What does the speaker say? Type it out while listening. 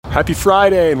Happy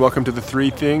Friday and welcome to the 3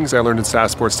 Things I Learned in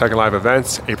SaaS Sports Tech and Live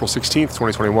events, April 16th,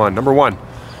 2021. Number 1,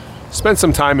 spend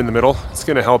some time in the middle. It's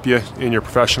going to help you in your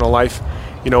professional life.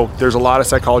 You know, there's a lot of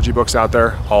psychology books out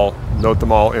there, I'll note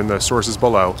them all in the sources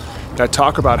below, that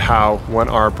talk about how when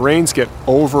our brains get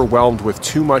overwhelmed with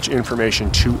too much information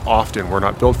too often, we're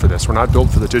not built for this. We're not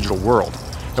built for the digital world.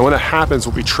 And when that happens,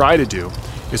 what we try to do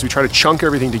is we try to chunk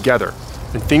everything together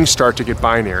and things start to get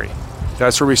binary.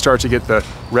 That's where we start to get the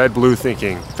red-blue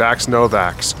thinking, vax, no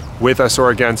vax, with us or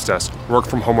against us, work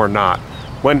from home or not.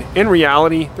 When in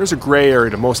reality, there's a gray area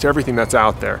to most everything that's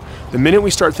out there. The minute we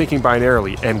start thinking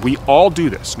binarily, and we all do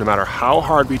this, no matter how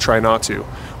hard we try not to,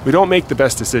 we don't make the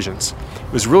best decisions.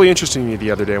 It was really interesting to me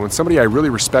the other day when somebody I really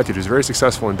respected, who's very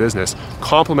successful in business,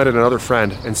 complimented another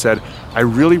friend and said, "I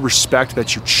really respect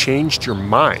that you changed your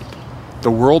mind.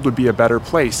 The world would be a better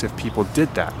place if people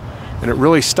did that." And it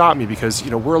really stopped me because,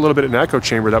 we're a little bit in an echo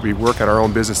chamber that we work at our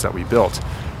own business that we built.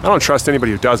 I don't trust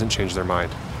anybody who doesn't change their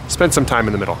mind. Spend some time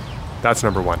in the middle. That's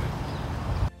number 1.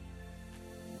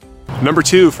 Number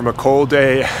 2, from a cold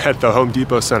day at the Home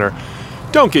Depot Center,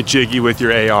 don't get jiggy with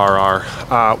your ARR.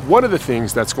 One of the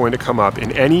things that's going to come up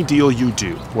in any deal you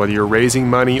do, whether you're raising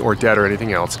money or debt or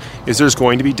anything else, is there's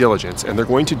going to be diligence and they're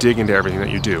going to dig into everything that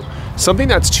you do. Something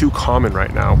that's too common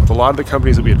right now with a lot of the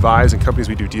companies that we advise and companies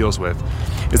we do deals with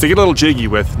is they get a little jiggy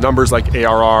with numbers like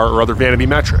ARR or other vanity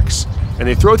metrics. And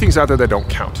they throw things out there that don't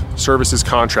count. Services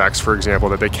contracts, for example,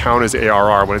 that they count as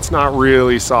ARR when it's not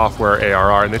really software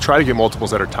ARR, and they try to get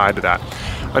multiples that are tied to that.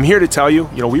 I'm here to tell you,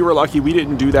 we were lucky we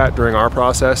didn't do that during our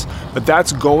process, but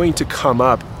that's going to come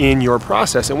up in your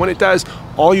process. And when it does,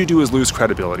 all you do is lose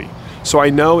credibility. So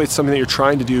I know it's something that you're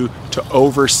trying to do to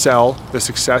oversell the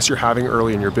success you're having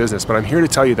early in your business, but I'm here to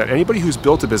tell you that anybody who's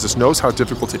built a business knows how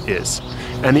difficult it is.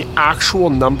 And the actual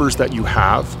numbers that you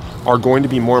have are going to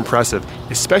be more impressive,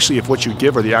 especially if what you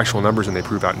give are the actual numbers and they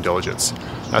prove out in diligence.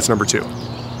 That's number 2.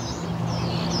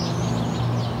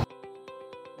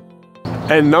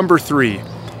 And number 3,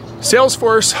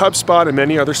 Salesforce, HubSpot, and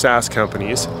many other SaaS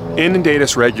companies inundate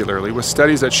us regularly with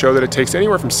studies that show that it takes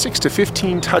anywhere from 6 to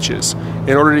 15 touches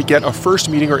in order to get a first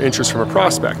meeting or interest from a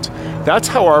prospect. That's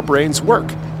how our brains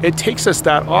work. It takes us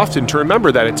that often to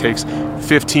remember that it takes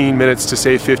 15 minutes to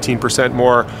save 15%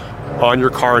 more on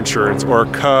your car insurance or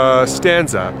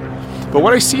Costanza. But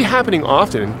what I see happening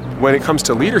often when it comes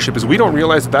to leadership is we don't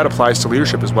realize that applies to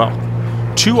leadership as well.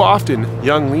 Too often,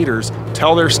 young leaders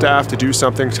tell their staff to do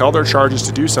something, tell their charges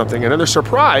to do something, and then they're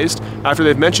surprised after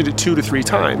they've mentioned it 2 to 3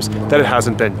 times that it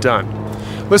hasn't been done.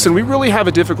 Listen, we really have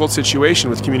a difficult situation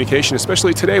with communication,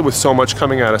 especially today with so much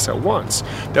coming at us at once,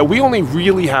 that we only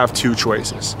really have 2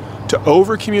 choices: to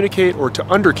over-communicate or to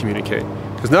under-communicate,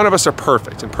 because none of us are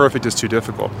perfect, and perfect is too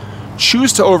difficult.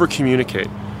 Choose to over-communicate.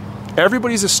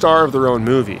 Everybody's a star of their own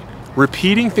movie.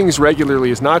 Repeating things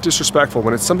regularly is not disrespectful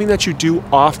when it's something that you do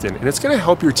often, and it's going to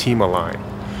help your team align.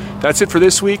 That's it for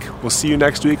this week. We'll see you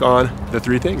next week on The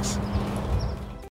 3 Things.